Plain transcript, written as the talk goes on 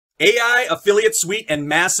AI affiliate suite and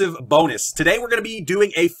massive bonus. Today we're going to be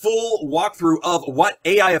doing a full walkthrough of what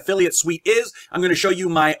AI affiliate suite is. I'm going to show you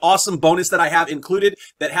my awesome bonus that I have included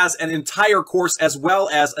that has an entire course as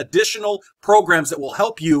well as additional programs that will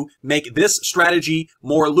help you make this strategy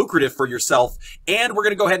more lucrative for yourself. And we're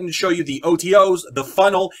going to go ahead and show you the OTOs, the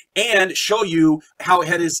funnel, and show you how it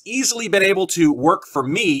has easily been able to work for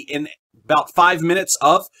me in about 5 minutes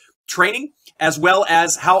of training, as well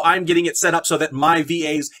as how I'm getting it set up so that my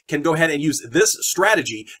VAs can go ahead and use this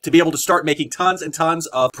strategy to be able to start making tons and tons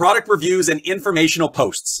of product reviews and informational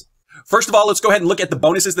posts. First of all, let's go ahead and look at the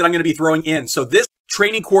bonuses that I'm going to be throwing in. So this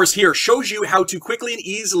training course here shows you how to quickly and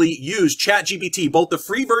easily use ChatGPT, both the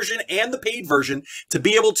free version and the paid version, to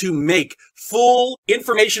be able to make full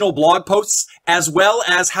informational blog posts, as well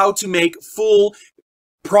as how to make full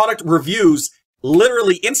product reviews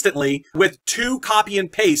literally instantly with 2 copy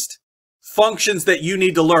and paste functions that you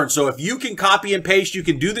need to learn. So if you can copy and paste, you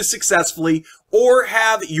can do this successfully, or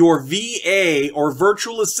have your VA or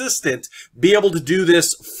virtual assistant be able to do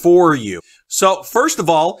this for you. So first of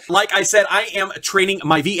all, like I said, I am training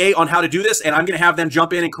my VA on how to do this, and I'm going to have them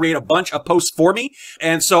jump in and create a bunch of posts for me.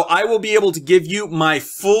 And so I will be able to give you my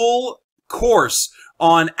full course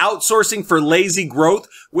on outsourcing for lazy growth,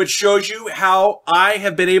 which shows you how I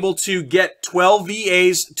have been able to get 12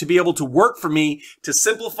 VAs to be able to work for me to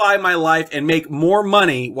simplify my life and make more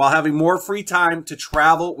money while having more free time to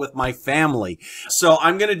travel with my family. So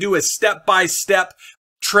I'm going to do a step-by-step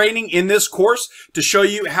training in this course to show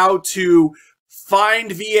you how to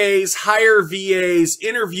find VAs, hire VAs,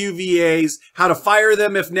 interview VAs, how to fire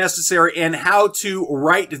them if necessary, and how to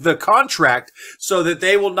write the contract so that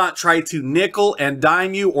they will not try to nickel and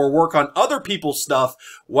dime you or work on other people's stuff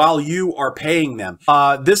while you are paying them.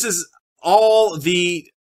 This is all the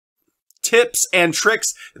tips and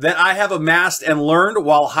tricks that I have amassed and learned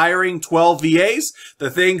while hiring 12 VAs,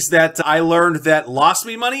 the things that I learned that lost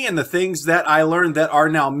me money and the things that I learned that are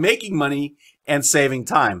now making money and saving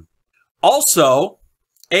time. Also,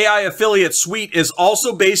 AI Affiliate Suite is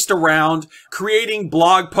also based around creating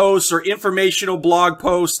blog posts or informational blog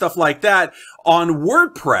posts, stuff like that, on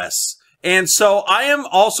WordPress. And so I am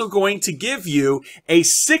also going to give you a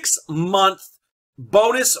 6-month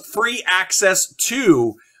bonus free access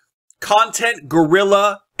to Content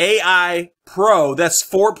Gorilla AI Pro, that's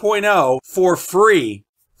 4.0, for free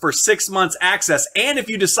for 6 months access. And if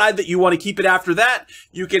you decide that you want to keep it after that,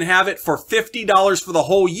 you can have it for $50 for the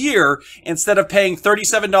whole year instead of paying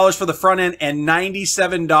 $37 for the front end and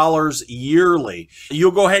 $97 yearly. You'll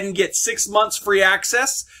go ahead and get 6 months free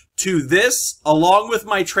access to this along with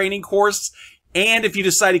my training course. And if you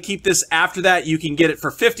decide to keep this after that, you can get it for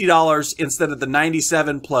 $50 instead of the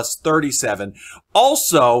 $97 plus $37.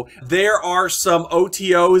 Also, there are some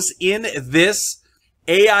OTOs in this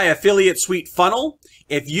AI Affiliate Suite funnel.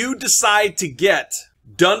 If you decide to get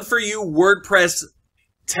Done For You WordPress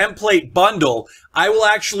template bundle, I will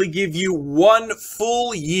actually give you 1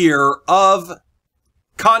 full year of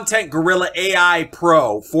Content Gorilla AI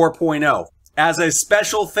Pro 4.0 as a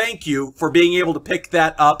special thank you for being able to pick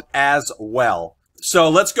that up as well. So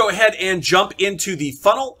let's go ahead and jump into the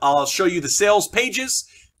funnel. I'll show you the sales pages.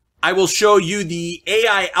 I will show you the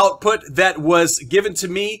AI output that was given to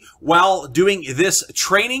me while doing this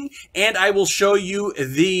training, and I will show you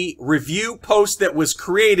the review post that was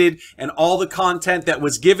created and all the content that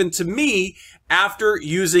was given to me after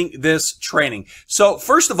using this training. So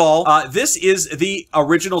first of all, this is the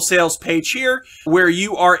original sales page here where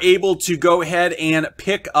you are able to go ahead and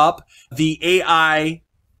pick up the AI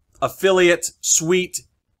Affiliate Suite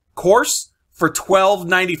course for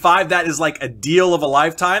 $12.95. That is like a deal of a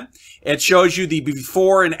lifetime. It shows you the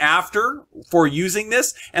before and after for using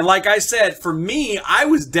this. And like I said, for me, I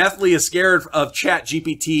was definitely scared of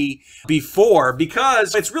ChatGPT before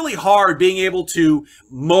because it's really hard being able to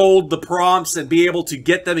mold the prompts and be able to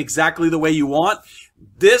get them exactly the way you want.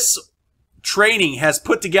 This training has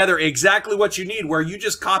put together exactly what you need, where you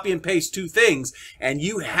just copy and paste 2 things and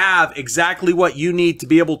you have exactly what you need to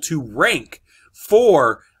be able to rank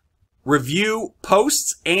for review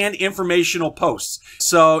posts and informational posts.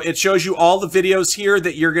 So it shows you all the videos here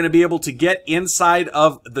that you're going to be able to get inside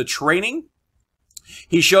of the training.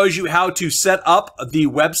 He shows you how to set up the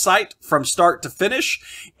website from start to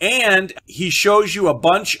finish, and he shows you a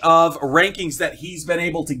bunch of rankings that he's been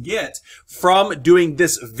able to get from doing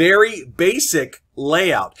this very basic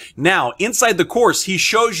layout. Now, inside the course, he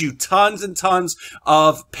shows you tons and tons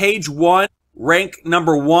of page 1, rank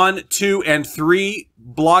number 1, 2, and 3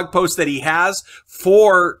 blog posts that he has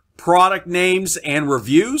for product names and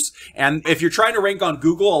reviews. And if you're trying to rank on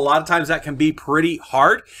Google, a lot of times that can be pretty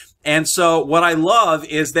hard. And so what I love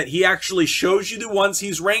is that he actually shows you the ones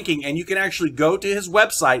he's ranking, and you can actually go to his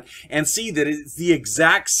website and see that it's the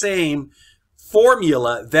exact same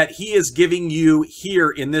formula that he is giving you here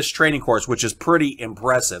in this training course, which is pretty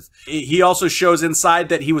impressive. He also shows inside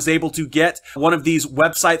that he was able to get one of these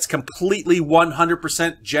websites completely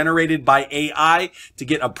 100% generated by AI to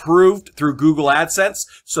get approved through Google AdSense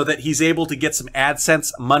so that he's able to get some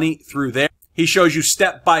AdSense money through there. He shows you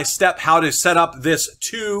step by step how to set up this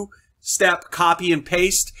 2-step copy and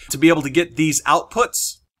paste to be able to get these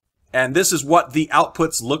outputs. And this is what the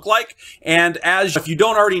outputs look like. And if you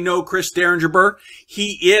don't already know Chris Derenberger,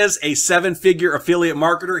 he is a 7-figure affiliate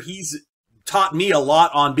marketer. He's taught me a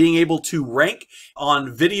lot on being able to rank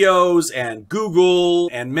on videos and Google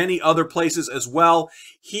and many other places as well.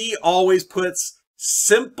 He always puts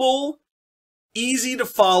simple, easy to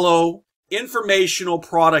follow, informational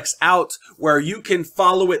products out where you can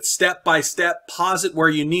follow it step by step, pause it where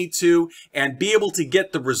you need to, and be able to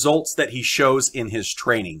get the results that he shows in his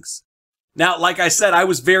trainings. Now, like I said, I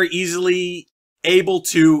was very easily able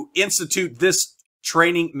to institute this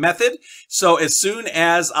training method. So as soon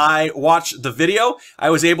as I watched the video,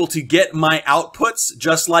 I was able to get my outputs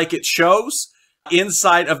just like it shows.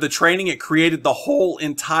 Inside of the training, it created the whole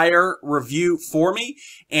entire review for me.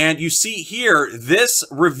 And you see here, this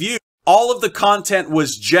review, all of the content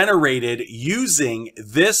was generated using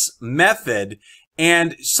this method,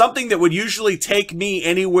 and something that would usually take me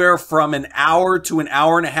anywhere from an hour to an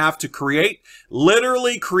hour and a half to create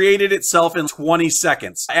literally created itself in 20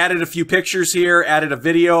 seconds. I added a few pictures here, added a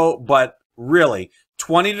video, but really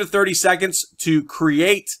 20 to 30 seconds to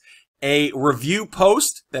create a review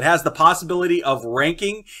post that has the possibility of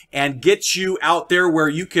ranking and get you out there where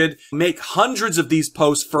you could make hundreds of these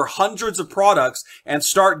posts for hundreds of products and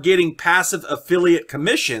start getting passive affiliate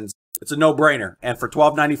commissions. It's a no-brainer. And for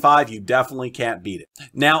 $12.95, you definitely can't beat it.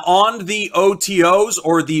 Now, on the OTOs,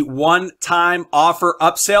 or the one-time offer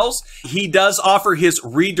upsells, he does offer his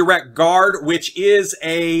redirect guard, which is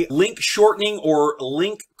a link shortening or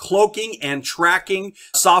link cloaking and tracking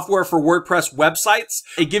software for WordPress websites.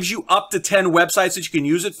 It gives you up to 10 websites that you can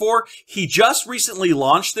use it for. He just recently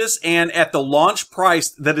launched this, and at the launch price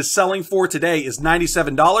that is selling for today is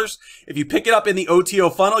 $97. If you pick it up in the OTO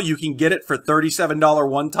funnel, you can get it for $37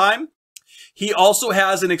 one time. He also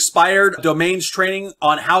has an expired domains training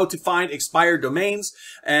on how to find expired domains.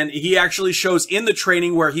 And he actually shows in the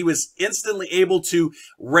training where he was instantly able to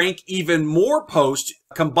rank even more posts,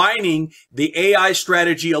 combining the AI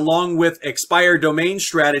strategy along with expired domain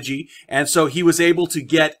strategy. And so he was able to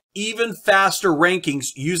get even faster rankings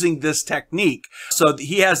using this technique. So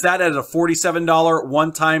he has that at a $47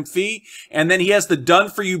 one-time fee. And then he has the Done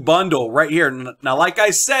For You bundle right here. Now, like I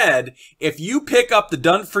said, if you pick up the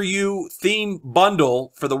Done For You theme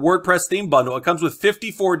bundle for the WordPress theme bundle, it comes with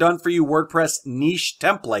 54 Done For You WordPress niche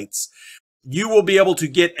templates. You will be able to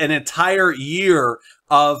get an entire year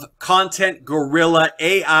of Content Gorilla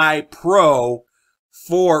AI Pro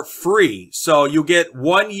for free. So you'll get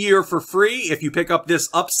 1 year for free if you pick up this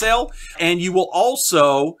upsell, and you will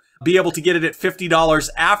also be able to get it at $50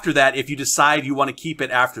 after that if you decide you want to keep it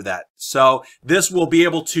after that. So this will be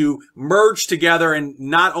able to merge together, and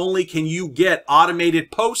not only can you get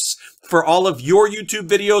automated posts for all of your YouTube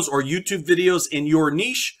videos or YouTube videos in your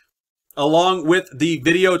niche, along with the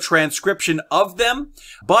video transcription of them,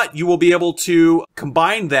 but you will be able to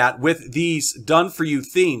combine that with these Done For You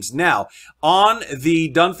themes. Now, on the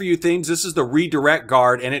Done For You themes, this is the redirect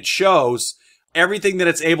guard, and it shows everything that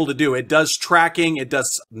it's able to do. It does tracking, it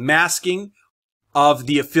does masking of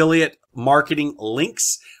the affiliate marketing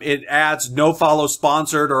links. It adds no follow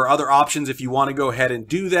sponsored or other options if you want to go ahead and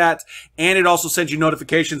do that. And it also sends you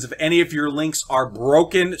notifications if any of your links are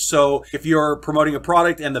broken. So if you're promoting a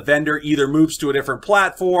product and the vendor either moves to a different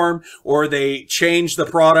platform or they change the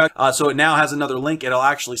product, so it now has another link, it'll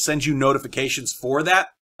actually send you notifications for that.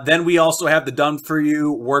 Then we also have the Done For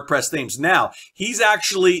You WordPress themes. Now, he's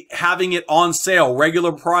actually having it on sale,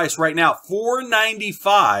 regular price right now,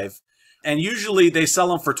 $4.95. And usually they sell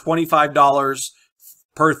them for $25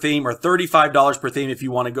 per theme or $35 per theme if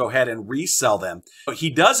you want to go ahead and resell them. But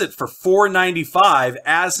he does it for $4.95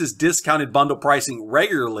 as his discounted bundle pricing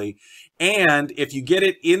regularly. And if you get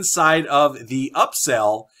it inside of the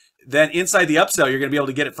upsell, then inside the upsell, you're going to be able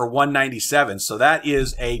to get it for $197. So that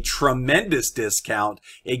is a tremendous discount.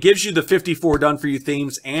 It gives you the 54 Done For You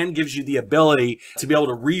themes and gives you the ability to be able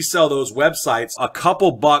to resell those websites a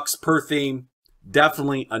couple bucks per theme.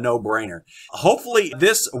 Definitely a no-brainer. Hopefully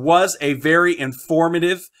this was a very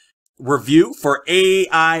informative review for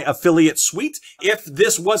AI Affiliate Suite. If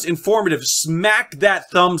this was informative, smack that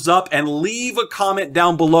thumbs up and leave a comment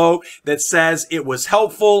down below that says it was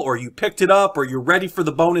helpful, or you picked it up, or you're ready for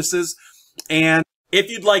the bonuses. And if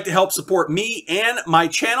you'd like to help support me and my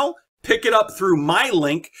channel, pick it up through my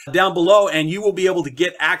link down below and you will be able to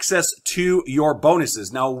get access to your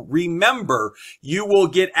bonuses. Now, remember, you will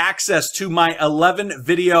get access to my 11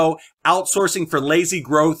 video outsourcing for lazy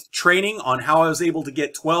growth training on how I was able to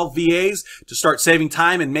get 12 VAs to start saving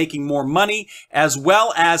time and making more money, as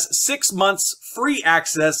well as 6 months free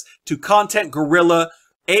access to Content Gorilla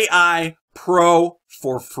AI Pro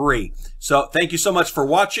for free. So thank you so much for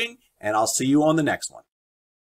watching, and I'll see you on the next one.